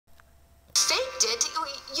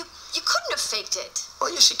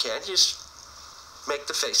Yes, you can. You just make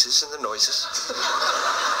the faces and the noises.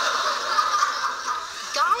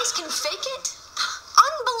 Guys can fake it?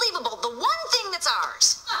 Unbelievable. The one thing that's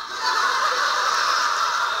ours.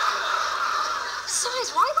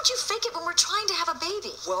 Besides, why would you fake it when we're trying to have a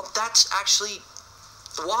baby? Well, that's actually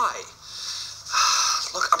why.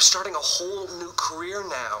 Look, I'm starting a whole new career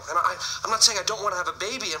now. And I'm not saying I don't want to have a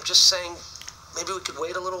baby. I'm just saying maybe we could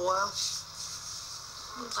wait a little while.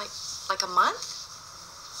 Like a month?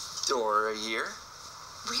 Or a year.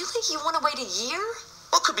 Really? You want to wait a year?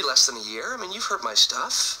 Well, it could be less than a year. I mean, you've heard my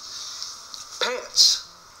stuff. Pants.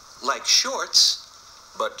 Like shorts,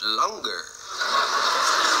 but longer.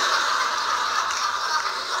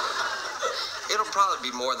 It'll probably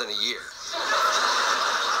be more than a year.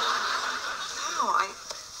 Wow, I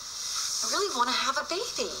really want to have a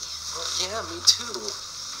baby. Well, yeah, me too.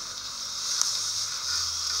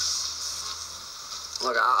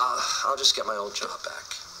 Look, I'll just get my old job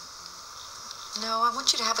back. No, I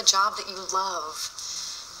want you to have a job that you love.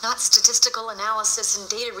 Not statistical analysis and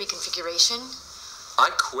data reconfiguration. I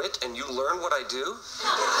quit and you learn what I do?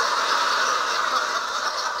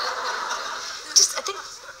 I think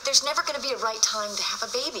there's never going to be a right time to have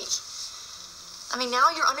a baby. I mean,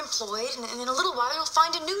 now you're unemployed, and in a little while you'll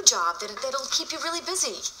find a new job that'll keep you really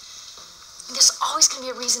busy. And there's always going to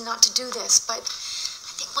be a reason not to do this, but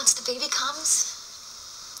I think once the baby comes,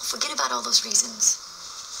 we'll forget about all those reasons.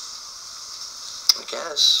 I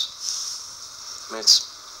guess. I mean, it's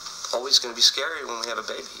always going to be scary when we have a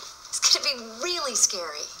baby. It's going to be really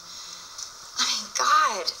scary. I mean,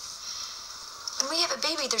 God. When we have a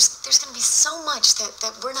baby, there's going to be so much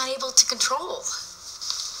that we're not able to control.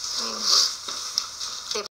 I mean,